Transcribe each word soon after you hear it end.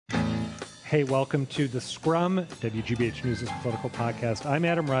Hey, welcome to the Scrum, WGBH News' political podcast. I'm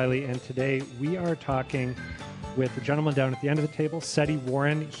Adam Reilly, and today we are talking with the gentleman down at the end of the table, Setti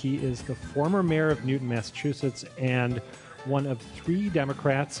Warren. He is the former mayor of Newton, Massachusetts, and one of 3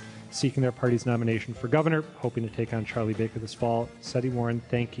 Democrats seeking their party's nomination for governor, hoping to take on Charlie Baker this fall. Setti Warren,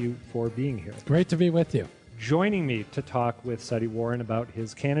 thank you for being here. Great to be with you. Joining me to talk with Setti Warren about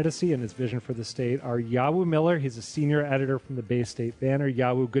his candidacy and his vision for the state are Yawu Miller. He's a senior editor from the Bay State Banner.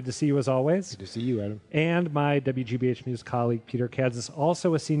 Yawu, good to see you as always. Good to see you, Adam. And my WGBH News colleague, Peter Kadzis,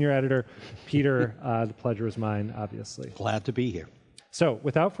 also a senior editor. Peter, the pleasure is mine, obviously. Glad to be here. So,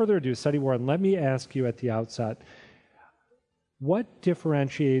 without further ado, Setti Warren, let me ask you at the outset, what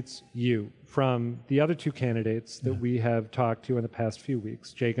differentiates you from the other 2 candidates that we have talked to in the past few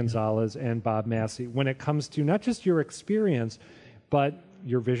weeks, Jay Gonzalez and Bob Massey, when it comes to not just your experience, but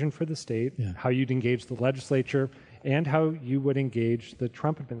your vision for the state, how you'd engage the legislature, and how you would engage the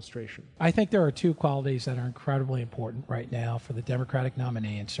Trump administration? I think there are 2 qualities that are incredibly important right now for the Democratic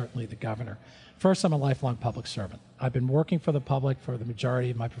nominee and certainly the governor. First, I'm a lifelong public servant. I've been working for the public for the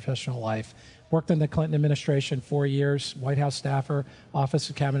majority of my professional life. Worked in the Clinton administration 4 years, White House staffer, Office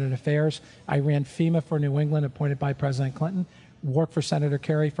of Cabinet Affairs. I ran FEMA for New England, appointed by President Clinton. Worked for Senator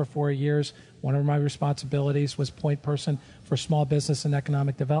Kerry for 4 years. One of my responsibilities was point person for small business and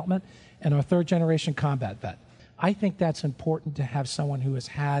economic development, and a 3rd-generation combat vet. I think that's important to have someone who has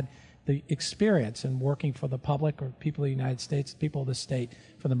had the experience in working for the public or people of the United States, people of the state,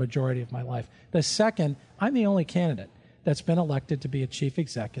 for the majority of my life. The second, I'm the only candidate that's been elected to be a chief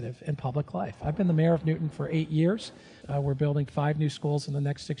executive in public life. I've been the mayor of Newton for 8 years. We're building 5 new schools in the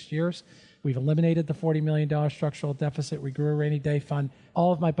next 6 years. We've eliminated the $40 million structural deficit. We grew a rainy day fund.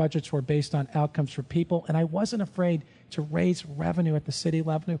 All of my budgets were based on outcomes for people, and I wasn't afraid to raise revenue at the city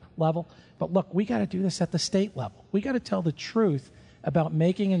level. But look, we got to do this at the state level. We got to tell the truth about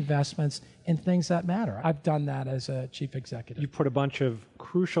making investments in things that matter. I've done that as a chief executive. You put a bunch of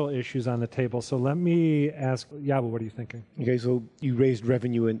crucial issues on the table. So let me ask, Yawu, what are you thinking? Okay, so you raised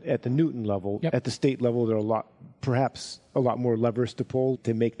revenue at the Newton level. Yep. At the state level, there are perhaps a lot more levers to pull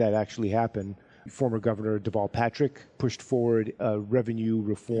to make that actually happen. Former Governor Deval Patrick pushed forward a revenue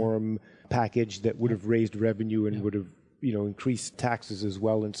reform package that would have raised revenue and would have, increased taxes as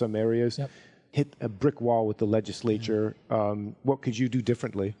well in some areas. Yep. Hit a brick wall with the legislature. What could you do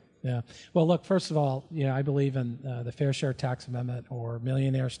differently? Yeah. Well, look, first of all, I believe in the fair share tax amendment or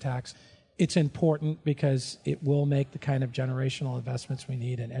millionaire's tax. It's important because it will make the kind of generational investments we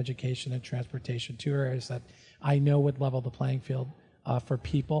need in education and transportation, 2 areas that I know would level the playing field for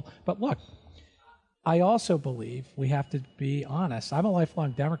people. But look, I also believe we have to be honest. I'm a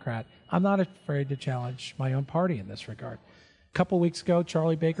lifelong Democrat. I'm not afraid to challenge my own party in this regard. A couple weeks ago,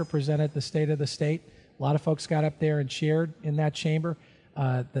 Charlie Baker presented the State of the State. A lot of folks got up there and cheered in that chamber.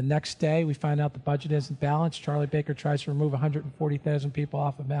 The next day, we find out the budget isn't balanced. Charlie Baker tries to remove 140,000 people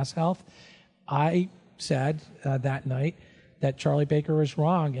off of Mass Health. I said that night that Charlie Baker was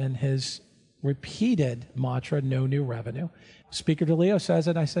wrong in his repeated mantra, no new revenue. Speaker DeLeo says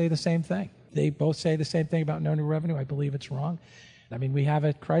it, I say the same thing. They both say the same thing about no new revenue. I believe it's wrong. I mean, we have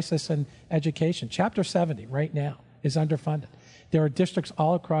a crisis in education. Chapter 70 right now is underfunded. There are districts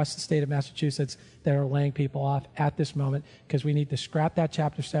all across the state of Massachusetts that are laying people off at this moment because we need to scrap that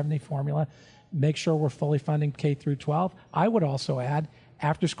Chapter 70 formula, make sure we're fully funding K through 12. I would also add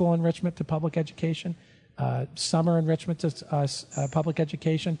after-school enrichment to public education, summer enrichment to public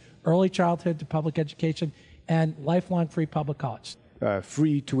education, early childhood to public education, and lifelong free public college.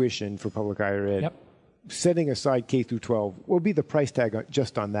 Free tuition for public higher ed. Yep. Setting aside K through 12, what would be the price tag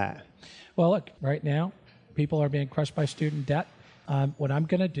just on that? Well, look, right now, people are being crushed by student debt. What I'm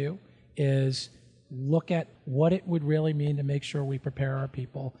going to do is look at what it would really mean to make sure we prepare our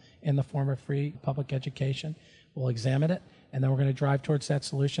people in the form of free public education. We'll examine it, and then we're going to drive towards that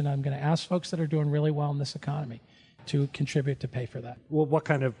solution. I'm going to ask folks that are doing really well in this economy to contribute to pay for that. Well, what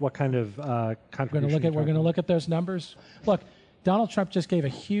kind of contribution? We're going to look at those numbers. Look, Donald Trump just gave a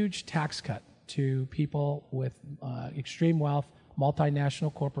huge tax cut to people with extreme wealth,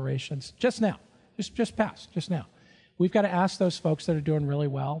 multinational corporations, just now. Just passed, just now. We've got to ask those folks that are doing really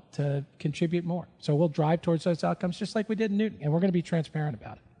well to contribute more. So we'll drive towards those outcomes just like we did in Newton, and we're going to be transparent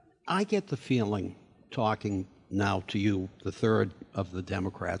about it. I get the feeling, talking now to you, the 3rd of the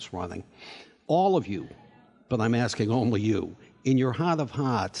Democrats running, all of you, but I'm asking only you, in your heart of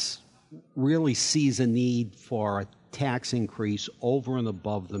hearts, really sees a need for a tax increase over and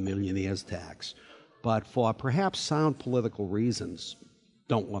above the millionaire's tax, but for perhaps sound political reasons,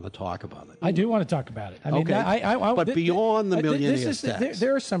 don't want to talk about it. I do want to talk about it. I mean, okay. But beyond the millionaire's tax.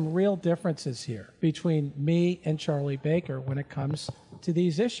 There are some real differences here between me and Charlie Baker when it comes to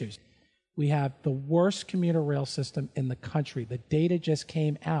these issues. We have the worst commuter rail system in the country. The data just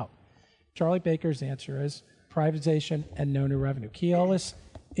came out. Charlie Baker's answer is privatization and no new revenue. Keolis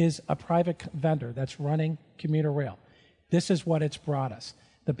is a private vendor that's running commuter rail. This is what it's brought us.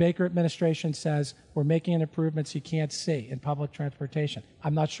 The Baker administration says we're making improvements you can't see in public transportation.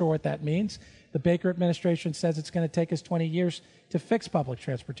 I'm not sure what that means. The Baker administration says it's going to take us 20 years to fix public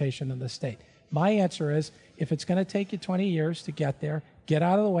transportation in the state. My answer is, if it's going to take you 20 years to get there, get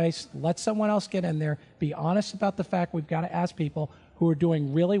out of the way, let someone else get in there, be honest about the fact we've got to ask people who are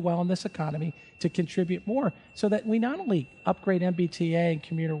doing really well in this economy to contribute more so that we not only upgrade MBTA and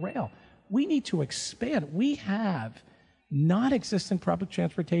commuter rail, we need to expand. We have non-existent public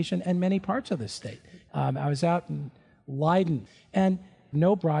transportation in many parts of this state. I was out in Leiden, and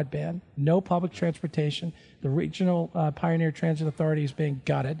no broadband, no public transportation. The Regional Pioneer Transit Authority is being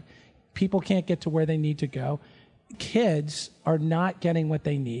gutted. People can't get to where they need to go. Kids are not getting what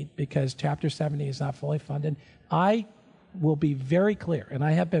they need because Chapter 70 is not fully funded. I will be very clear, and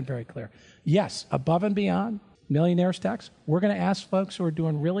I have been very clear. Yes, above and beyond millionaires tax, we're going to ask folks who are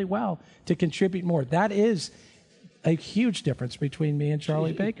doing really well to contribute more. That is a huge difference between me and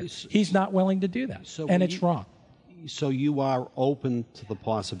Charlie Baker. He's not willing to do that, and it's wrong. So you are open to the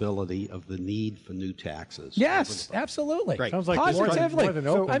possibility of the need for new taxes? Yes, absolutely. Great. Sounds like positively. more than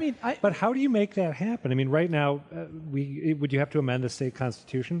open. So, but how do you make that happen? I mean, right now, would you have to amend the state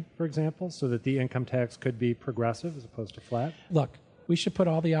constitution, for example, so that the income tax could be progressive as opposed to flat? Look, we should put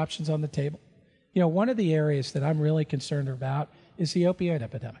all the options on the table. You know, one of the areas that I'm really concerned about is the opioid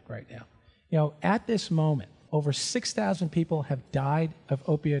epidemic right now. You know, at this moment, over 6,000 people have died of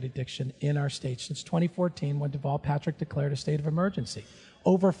opioid addiction in our state since 2014 when Deval Patrick declared a state of emergency.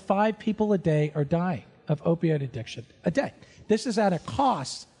 Over 5 people a day are dying of opioid addiction a day. This is at a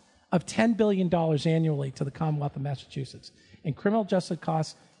cost of $10 billion annually to the Commonwealth of Massachusetts in criminal justice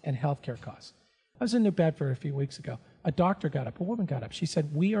costs and health care costs. I was in New Bedford a few weeks ago. A doctor got up, a woman got up. She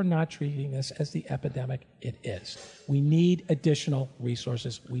said, we are not treating this as the epidemic it is. We need additional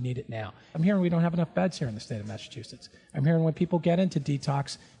resources. We need it now. I'm hearing we don't have enough beds here in the state of Massachusetts. I'm hearing when people get into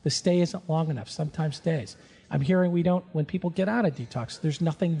detox, the stay isn't long enough, sometimes days. I'm hearing when people get out of detox, there's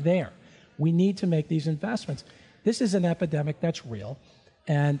nothing there. We need to make these investments. This is an epidemic that's real,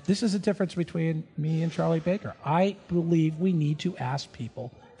 and this is a difference between me and Charlie Baker. I believe we need to ask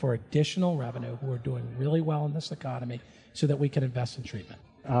people for additional revenue who are doing really well in this economy so that we can invest in treatment.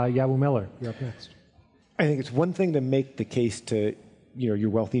 Yawu Miller, you're up next. I think it's one thing to make the case to your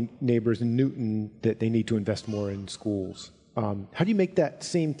wealthy neighbors in Newton that they need to invest more in schools. How do you make that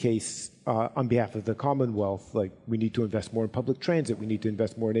same case on behalf of the Commonwealth? Like, we need to invest more in public transit, we need to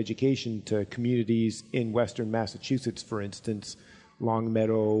invest more in education to communities in Western Massachusetts, for instance,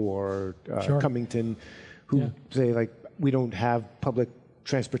 Longmeadow or Cummington, who say, like, we don't have public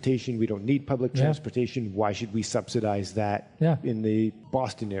transportation, we don't need public transportation, why should we subsidize that in the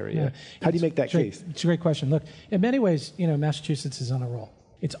Boston area? How do you make that case? It's a great question. Look, in many ways, Massachusetts is on a roll.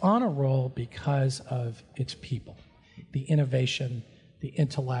 It's on a roll because of its people, the innovation, the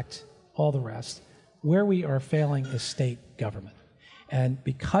intellect, all the rest. Where we are failing is state government. And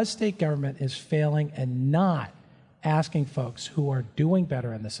because state government is failing and not asking folks who are doing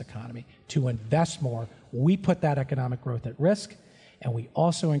better in this economy to invest more, we put that economic growth at risk, and we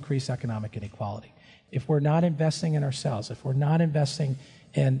also increase economic inequality. If we're not investing in ourselves, if we're not investing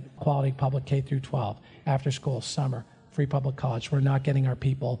in quality public K through 12, after school, summer, free public college, we're not getting our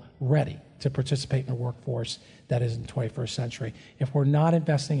people ready to participate in a workforce that is in the 21st century. If we're not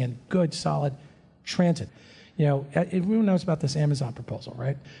investing in good, solid transit. Everyone knows about this Amazon proposal,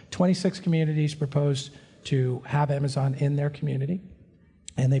 right? 26 communities proposed to have Amazon in their community,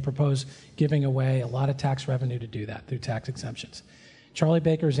 and they propose giving away a lot of tax revenue to do that through tax exemptions. Charlie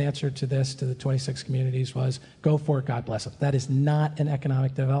Baker's answer to this, to the 26 communities, was go for it, God bless them. That is not an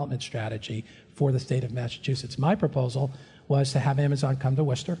economic development strategy for the state of Massachusetts. My proposal was to have Amazon come to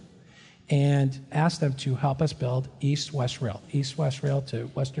Worcester and ask them to help us build East-West Rail to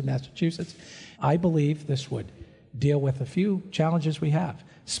Western Massachusetts. I believe this would deal with a few challenges we have.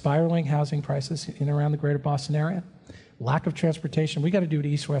 Spiraling housing prices in and around the greater Boston area, lack of transportation. We got to do the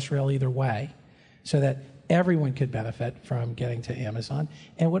East-West Rail either way so that everyone could benefit from getting to Amazon,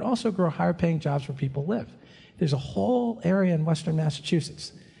 and would also grow higher paying jobs where people live. There's a whole area in Western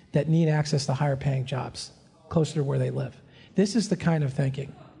Massachusetts that need access to higher paying jobs closer to where they live. This is the kind of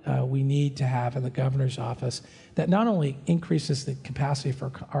thinking we need to have in the governor's office that not only increases the capacity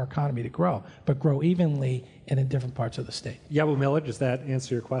for our economy to grow, but grow evenly and in different parts of the state. Yawu Miller, does that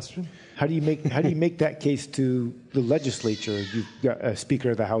answer your question? How do you make that case to the legislature? You've got a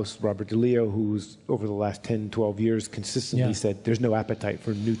Speaker of the House, Robert DeLeo, who's over the last 10, 12 years consistently said there's no appetite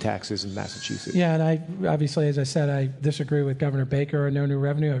for new taxes in Massachusetts. Yeah, and I obviously, as I said, I disagree with Governor Baker on no new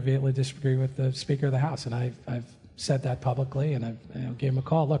revenue. I vehemently disagree with the Speaker of the House, and I've said that publicly, and I gave him a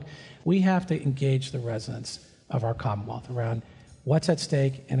call. Look, we have to engage the residents of our Commonwealth around what's at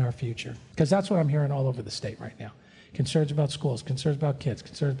stake in our future, because that's what I'm hearing all over the state right now. Concerns about schools, concerns about kids,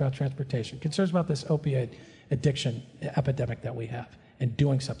 concerns about transportation, concerns about this opioid addiction epidemic that we have, and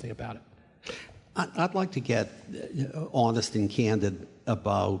doing something about it. I'd like to get honest and candid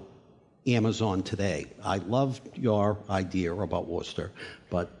about Amazon today. I loved your idea about Worcester,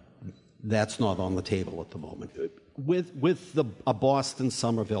 but that's not on the table at the moment. With a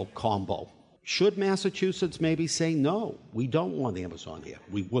Boston-Somerville combo, should Massachusetts maybe say, no, we don't want Amazon here?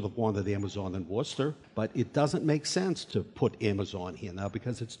 We would have wanted Amazon in Worcester, but it doesn't make sense to put Amazon here now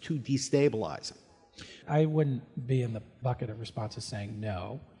because it's too destabilizing. I wouldn't be in the bucket of responses saying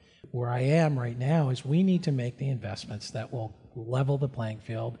no. Where I am right now is we need to make the investments that will level the playing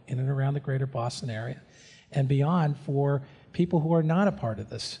field in and around the greater Boston area and beyond for people who are not a part of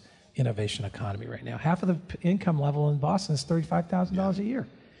this innovation economy right now. Half of the income level in Boston is $35,000 a year.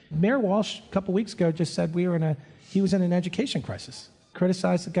 Mayor Walsh, a couple weeks ago, just said he was in an education crisis,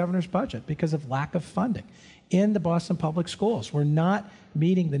 criticized the governor's budget because of lack of funding in the Boston public schools. We're not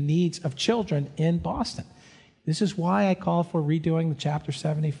meeting the needs of children in Boston. This is why I call for redoing the Chapter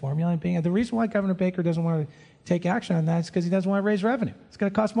 70 formula. And the reason why Governor Baker doesn't want to take action on that is because he doesn't want to raise revenue. It's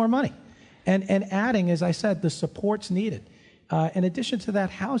going to cost more money. And adding, as I said, the supports needed. In addition to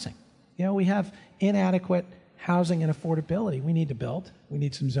that, housing. We have inadequate housing and affordability. We need to build. We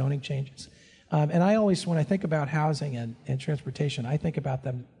need some zoning changes. And I always, when I think about housing and transportation, I think about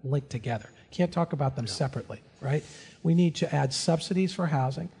them linked together. Can't talk about them separately, right? We need to add subsidies for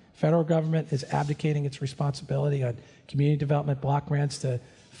housing. Federal government is abdicating its responsibility on community development block grants to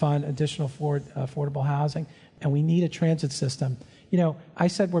fund additional affordable housing. And we need a transit system. I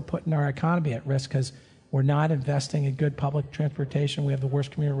said we're putting our economy at risk because we're not investing in good public transportation. We have the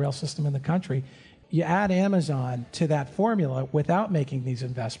worst commuter rail system in the country. You add Amazon to that formula without making these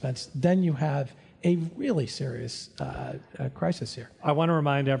investments, then you have a really serious crisis here. I want to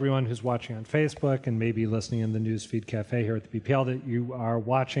remind everyone who's watching on Facebook and maybe listening in the Newsfeed Cafe here at the BPL that you are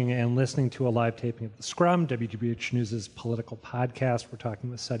watching and listening to a live taping of the Scrum, WGBH News' political podcast. We're talking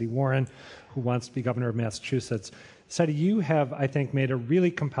with Setti Warren, who wants to be governor of Massachusetts. Setti, you have, I think, made a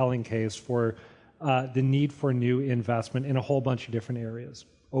really compelling case for the need for new investment in a whole bunch of different areas.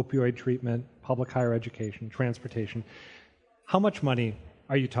 Opioid treatment, public higher education, transportation. How much money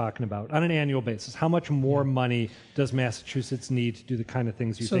are you talking about on an annual basis? How much more money does Massachusetts need to do the kind of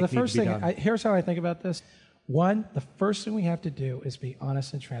things you think need to be done? So the first thing, here's how I think about this. One, the first thing we have to do is be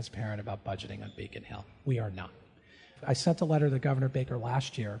honest and transparent about budgeting on Beacon Hill. We are not. I sent a letter to Governor Baker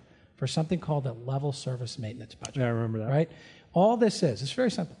last year for something called a level service maintenance budget. Yeah, I remember that. Right? All this is, it's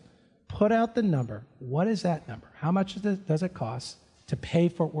very simple. Put out the number. What is that number? How much does it cost to pay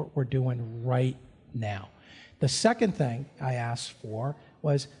for what we're doing right now? The second thing I asked for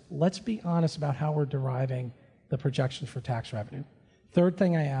was, let's be honest about how we're deriving the projections for tax revenue. Third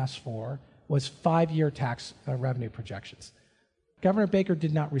thing I asked for was 5-year tax revenue projections. Governor Baker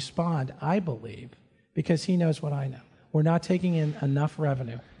did not respond, I believe, because he knows what I know. We're not taking in enough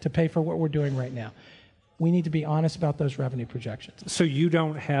revenue to pay for what we're doing right now. We need to be honest about those revenue projections. So you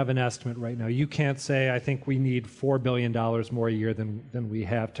don't have an estimate right now. You can't say, I think we need $4 billion more a year than we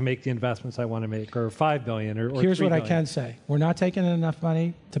have to make the investments I want to make, or $5 billion, or Here's $3 what billion. I can say. We're not taking in enough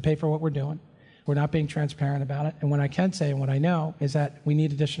money to pay for what we're doing. We're not being transparent about it. And what I can say and what I know is that we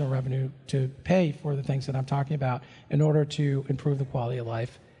need additional revenue to pay for the things that I'm talking about in order to improve the quality of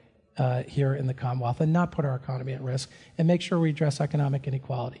life here in the Commonwealth and not put our economy at risk and make sure we address economic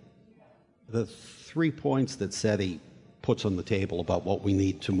inequality. The 3 points that Setti puts on the table about what we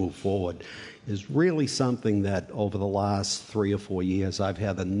need to move forward is really something that over the last 3 or 4 years I've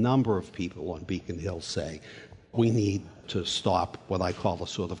had a number of people on Beacon Hill say, we need to stop what I call a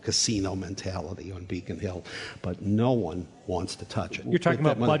sort of casino mentality on Beacon Hill, but no one wants to touch it. You're talking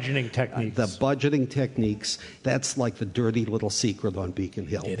about budgeting techniques. The budgeting techniques, that's like the dirty little secret on Beacon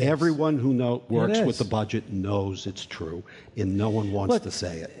Hill. It Everyone who works with the budget knows it's true, and no one wants to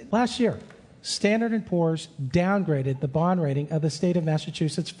say it. Last year, Standard & Poor's downgraded the bond rating of the state of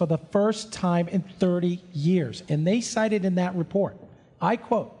Massachusetts for the first time in 30 years. And they cited in that report, I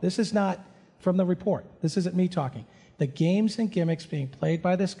quote, this is not from the report, this isn't me talking, the games and gimmicks being played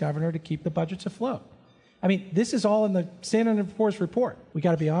by this governor to keep the budgets afloat. I mean, this is all in the Standard & Poor's report. We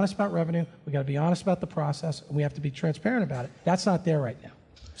got to be honest about revenue. We got to be honest about the process, and we have to be transparent about it. That's not there right now.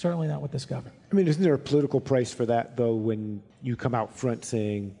 Certainly not with this governor. I mean, isn't there a political price for that, though, when you come out front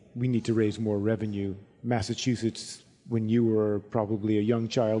saying we need to raise more revenue? Massachusetts, when you were probably a young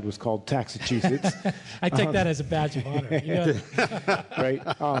child, was called Taxachusetts. I take that as a badge of honor. You know, right?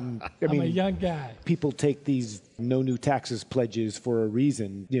 I'm a young guy. People take these no new taxes pledges for a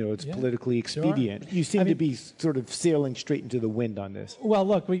reason. You know, it's politically expedient. Sure. You seem to be sort of sailing straight into the wind on this. Well,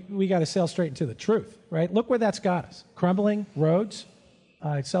 look, we got to sail straight into the truth, right? Look where that's got us. Crumbling roads,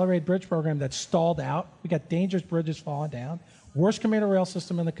 accelerated bridge program that's stalled out. We got dangerous bridges falling down. Worst commuter rail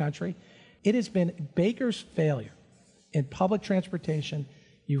system in the country. It has been Baker's failure in public transportation.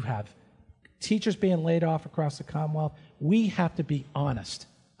 You have teachers being laid off across the Commonwealth. We have to be honest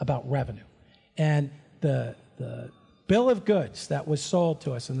about revenue. And the bill of goods that was sold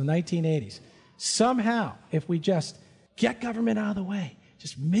to us in the 1980s, somehow, if we just get government out of the way,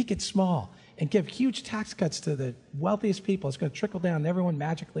 just make it small, and give huge tax cuts to the wealthiest people, it's going to trickle down, and everyone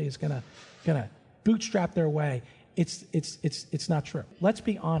magically is going to bootstrap their way. It's not true. Let's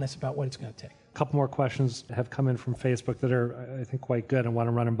be honest about what it's going to take. A couple more questions have come in from Facebook that are, I think, quite good. I want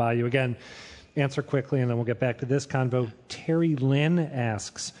to run them by you. Again, answer quickly, and then we'll get back to this convo. Terry Lynn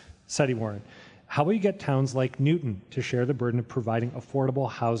asks, Setti Warren, how will you get towns like Newton to share the burden of providing affordable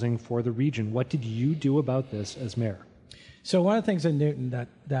housing for the region? What did you do about this as mayor? So one of the things in Newton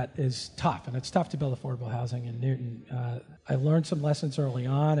that is tough, and it's tough to build affordable housing in Newton, I learned some lessons early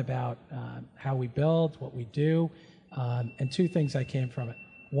on about how we build, what we do, and two things I came from it.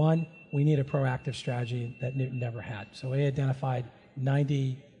 One, we need a proactive strategy that Newton never had. So we identified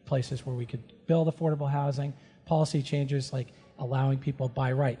 90 places where we could build affordable housing, policy changes like allowing people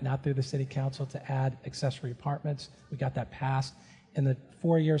by right, not through the city council, to add accessory apartments. We got that passed. In the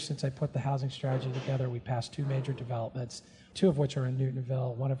 4 years since I put the housing strategy together, we passed 2 major developments, 2 of which are in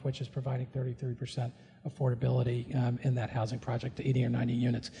Newtonville, 1 of which is providing 33% affordability in that housing project to 80 or 90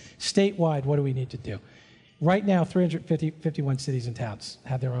 units. Statewide, what do we need to do? Right now, 351 cities and towns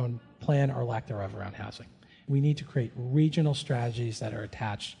have their own plan or lack thereof around housing. We need to create regional strategies that are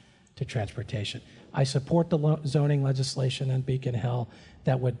attached to transportation. I support the zoning legislation in Beacon Hill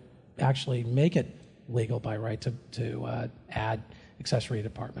that would actually make it legal by right to add accessory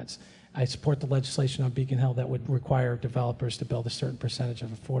apartments. I support the legislation on Beacon Hill that would require developers to build a certain percentage of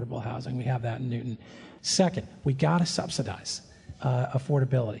affordable housing. We have that in Newton. Second, we got to subsidize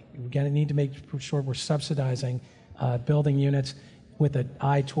affordability. We're going to need to make sure we're subsidizing building units with an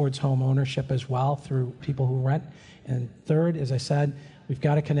eye towards home ownership as well through people who rent. And third, as I said, we've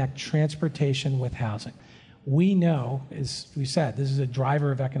got to connect transportation with housing. We know, as we said, this is a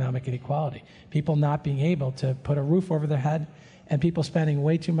driver of economic inequality. People not being able to put a roof over their head and people spending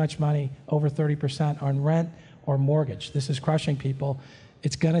way too much money, over 30% on rent or mortgage. This is crushing people.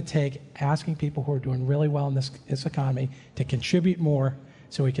 It's going to take asking people who are doing really well in this economy to contribute more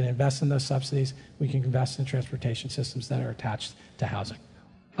so we can invest in those subsidies. We can invest in transportation systems that are attached to housing.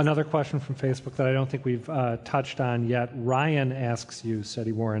 Another question from Facebook that I don't think we've touched on yet. Ryan asks you,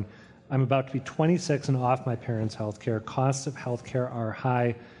 Setti Warren, I'm about to be 26 and off my parents' health care. Costs of health care are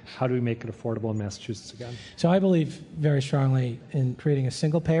high. How do we make it affordable in Massachusetts again? So I believe very strongly in creating a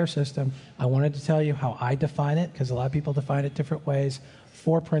single-payer system. I wanted to tell you how I define it, because a lot of people define it different ways.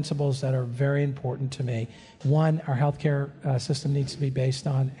 4 principles that are very important to me. 1, our healthcare system needs to be based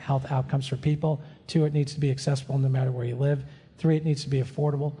on health outcomes for people. 2, it needs to be accessible no matter where you live. 3, it needs to be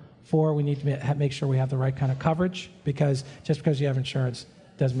affordable. 4, we need to make sure we have the right kind of coverage, because just because you have insurance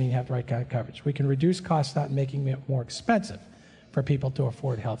doesn't mean you have the right kind of coverage. We can reduce costs without making it more expensive for people to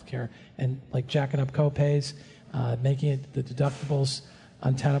afford health care, and like jacking up co-pays, making it the deductibles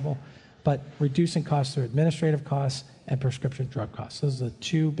untenable, but reducing costs through administrative costs and prescription drug costs. Those are the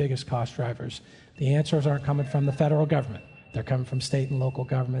 2 biggest cost drivers. The answers aren't coming from the federal government. They're coming from state and local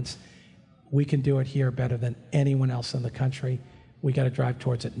governments. We can do it here better than anyone else in the country. We got to drive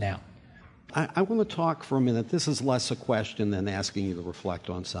towards it now. I want to talk for a minute. This is less a question than asking you to reflect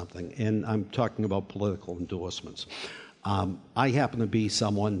on something, and I'm talking about political endorsements. I happen to be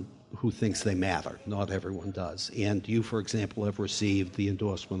someone who thinks they matter. Not everyone does. And you, for example, have received the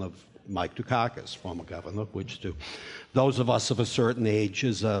endorsement of Mike Dukakis, former governor, which to those of us of a certain age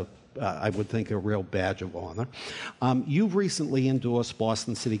is I would think, a real badge of honor. You've recently endorsed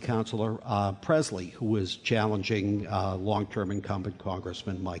Boston City Councilor Presley, who is challenging long-term incumbent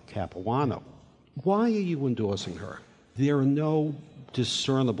Congressman Mike Capuano. Why are you endorsing her? There are no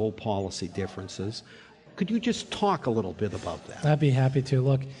discernible policy differences. Could you just talk a little bit about that? I'd be happy to.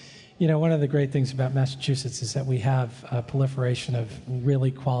 Look, You know, one of the great things about Massachusetts is that we have a proliferation of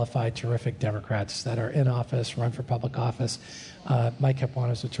really qualified, terrific Democrats that are in office, run for public office. Mike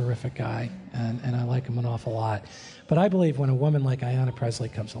Capuano's a terrific guy, and I like him an awful lot. But I believe when a woman like Ayanna Pressley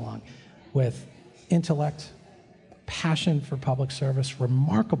comes along with intellect, passion for public service,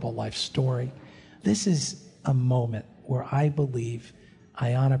 remarkable life story, this is a moment where I believe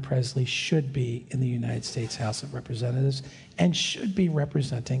Ayanna Pressley should be in the United States House of Representatives and should be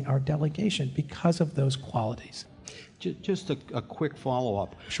representing our delegation because of those qualities. Just a quick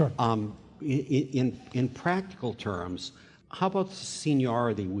follow-up. Sure. In practical terms, how about the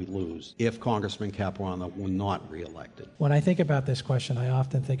seniority we lose if Congressman Capuano were not reelected? When I think about this question, I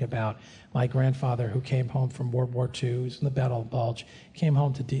often think about my grandfather who came home from World War II, who was in the Battle of Bulge, came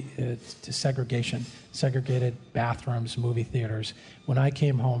home to segregation, segregated bathrooms, movie theaters. When I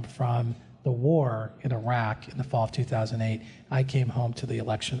came home from the war in Iraq in the fall of 2008, I came home to the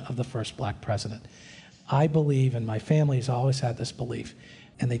election of the first black president. I believe, and my family has always had this belief,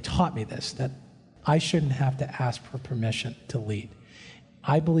 and they taught me this, that I shouldn't have to ask for permission to lead.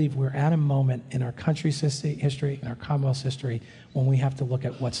 I believe we're at a moment in our country's history, in our Commonwealth's history, when we have to look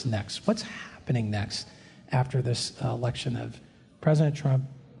at what's next. What's happening next after this election of President Trump,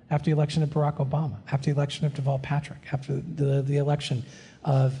 after the election of Barack Obama, after the election of Deval Patrick, after the election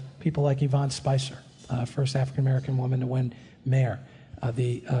of people like Yvonne Spicer, first African-American woman to win mayor,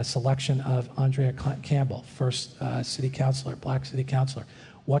 the selection of Andrea Campbell, first city councilor, black city councilor.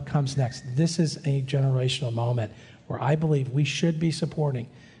 What comes next? This is a generational moment where I believe we should be supporting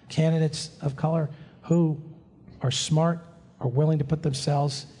candidates of color who are smart, are willing to put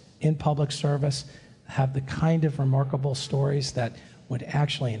themselves in public service, have the kind of remarkable stories that would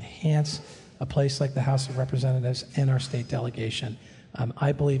actually enhance a place like the House of Representatives and our state delegation.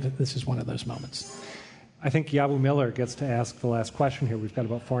 I believe that this is one of those moments. I think Yawu Miller gets to ask the last question here. We've got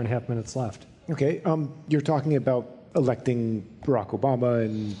about 4.5 minutes left. Okay, you're talking about electing Barack Obama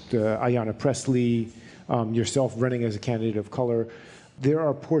and Ayanna Pressley, yourself running as a candidate of color. There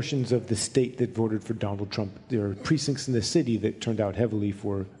are portions of the state that voted for Donald Trump. There are precincts in the city that turned out heavily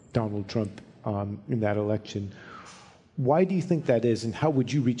for Donald Trump in that election. Why do you think that is, and how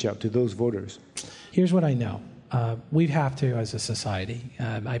would you reach out to those voters? Here's what I know. We have to, as a society,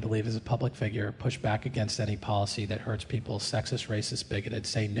 I believe as a public figure, push back against any policy that hurts people, sexist, racist, bigoted,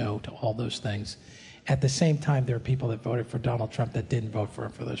 say no to all those things. At the same time, there are people that voted for Donald Trump that didn't vote for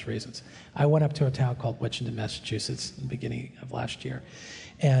him for those reasons. I went up to a town called Winchendon, Massachusetts, in the beginning of last year,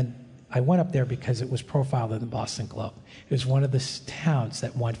 and I went up there because it was profiled in the Boston Globe. It was one of the towns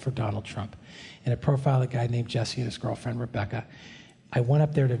that went for Donald Trump, and it profiled a guy named Jesse and his girlfriend, Rebecca. I went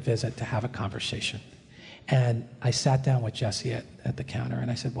up there to visit, to have a conversation. And I sat down with Jesse at the counter,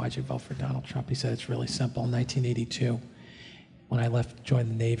 and I said, why'd you vote for Donald Trump? He said, it's really simple. In 1982, when I joined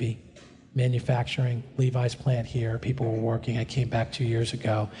the Navy, manufacturing, Levi's plant here, people were working. I came back 2 years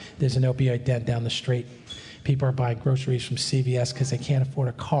ago. There's an opioid den down the street. People are buying groceries from CVS because they can't afford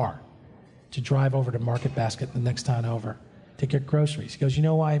a car to drive over to Market Basket the next town over to get groceries. He goes, you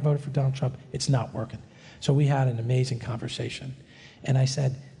know why I voted for Donald Trump? It's not working. So we had an amazing conversation. And I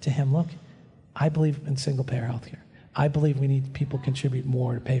said to him, look, I believe in single-payer health care. I believe we need people to contribute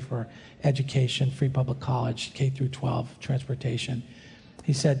more to pay for education, free public college, K through 12, transportation.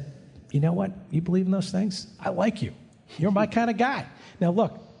 He said, you know what? You believe in those things? I like you. You're my kind of guy. Now,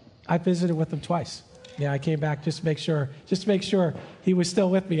 look, I visited with him twice. Yeah, I came back just to make sure he was still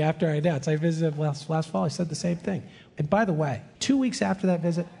with me after I announced. I visited him last fall. He said the same thing. And by the way, 2 weeks after that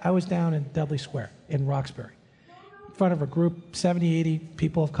visit, I was down in Dudley Square in Roxbury in front of a group, 70, 80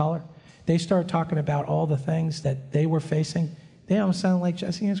 people of color. They started talking about all the things that they were facing. They almost sounded like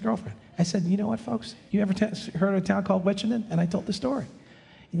Jesse and his girlfriend. I said, you know what, folks? You ever heard of a town called Winchendon? And I told the story.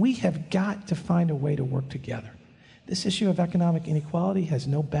 We have got to find a way to work together. This issue of economic inequality has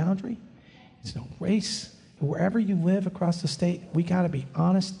no boundary. It's no race. Wherever you live across the state, we got to be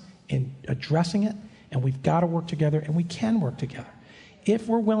honest in addressing it, and we've got to work together, and we can work together. If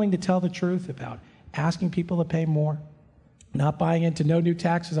we're willing to tell the truth about asking people to pay more, not buying into no new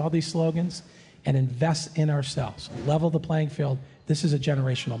taxes, all these slogans, and invest in ourselves, level the playing field, this is a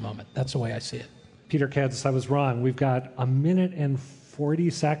generational moment. That's the way I see it. Peter Kadzis, I was wrong. We've got a minute and 40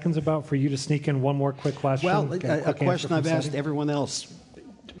 seconds about for you to sneak in one more quick question. Well, a question I've asked everyone else.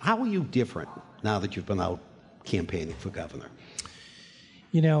 How are you different now that you've been out campaigning for governor?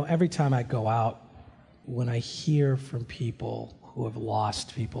 You know, every time I go out, when I hear from people who have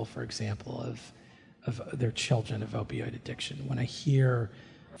lost people, for example, of their children of opioid addiction, when I hear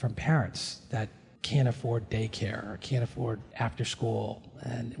from parents that can't afford daycare or can't afford after school,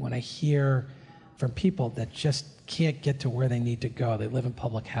 and when I hear from people that just can't get to where they need to go. They live in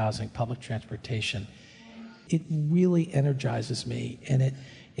public housing, public transportation. It really energizes me, and it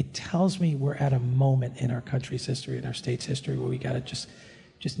tells me we're at a moment in our country's history, in our state's history, where we got to just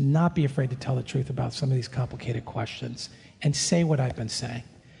not be afraid to tell the truth about some of these complicated questions and say what I've been saying,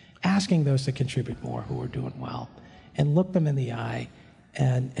 asking those to contribute more who are doing well, and look them in the eye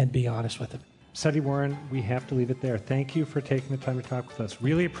and be honest with them. Setti Warren, we have to leave it there. Thank you for taking the time to talk with us.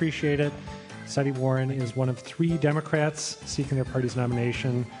 Really appreciate it. Setti Warren is one of 3 Democrats seeking their party's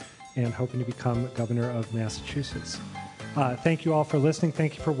nomination and hoping to become governor of Massachusetts. Thank you all for listening.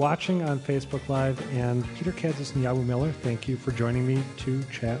 Thank you for watching on Facebook Live. And Peter Kadzis and Yawu Miller, thank you for joining me to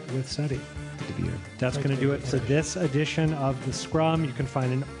chat with Setti. Good to be here. That's going to do it for this edition of the Scrum. You can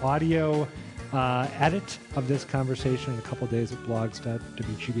find an audio edit of this conversation in a couple days at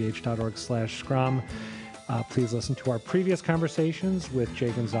blogs.wgbh.org/scrum. Please listen to our previous conversations with Jay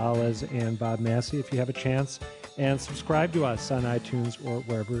Gonzalez and Bob Massey if you have a chance, and subscribe to us on iTunes or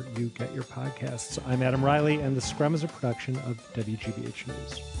wherever you get your podcasts. I'm Adam Reilly, and the Scrum is a production of WGBH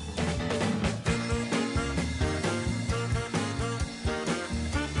News.